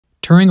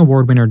Turing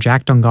Award winner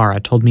Jack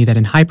Dongara told me that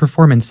in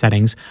high-performance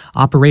settings,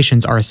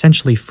 operations are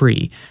essentially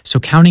free, so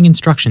counting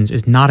instructions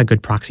is not a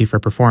good proxy for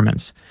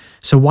performance.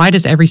 So why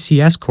does every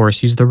CS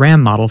course use the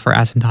RAM model for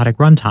asymptotic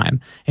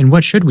runtime, and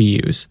what should we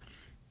use?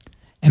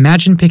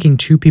 Imagine picking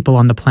two people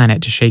on the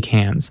planet to shake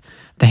hands.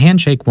 The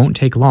handshake won't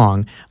take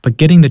long, but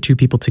getting the two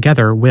people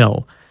together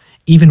will.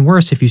 Even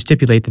worse if you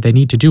stipulate that they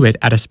need to do it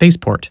at a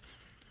spaceport.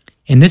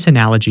 In this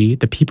analogy,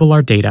 the people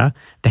are data,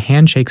 the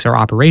handshakes are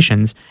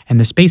operations, and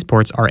the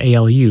spaceports are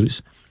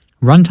ALUs.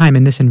 Runtime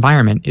in this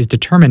environment is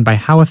determined by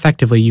how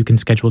effectively you can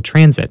schedule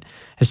transit,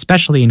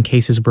 especially in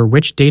cases where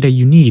which data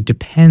you need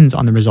depends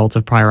on the results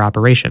of prior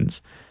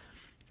operations.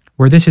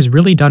 Where this is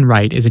really done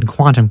right is in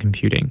quantum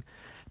computing.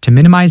 To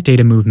minimize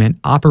data movement,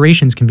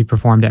 operations can be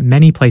performed at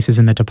many places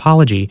in the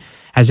topology,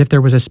 as if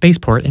there was a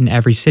spaceport in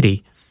every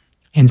city.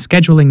 And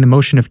scheduling the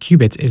motion of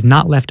qubits is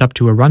not left up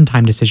to a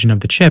runtime decision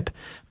of the chip,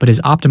 but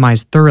is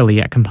optimized thoroughly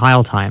at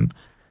compile time.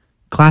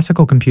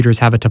 Classical computers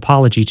have a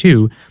topology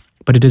too,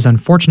 but it is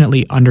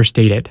unfortunately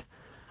understated.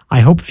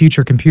 I hope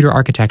future computer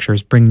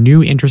architectures bring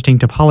new interesting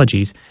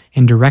topologies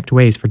and direct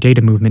ways for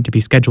data movement to be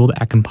scheduled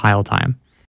at compile time.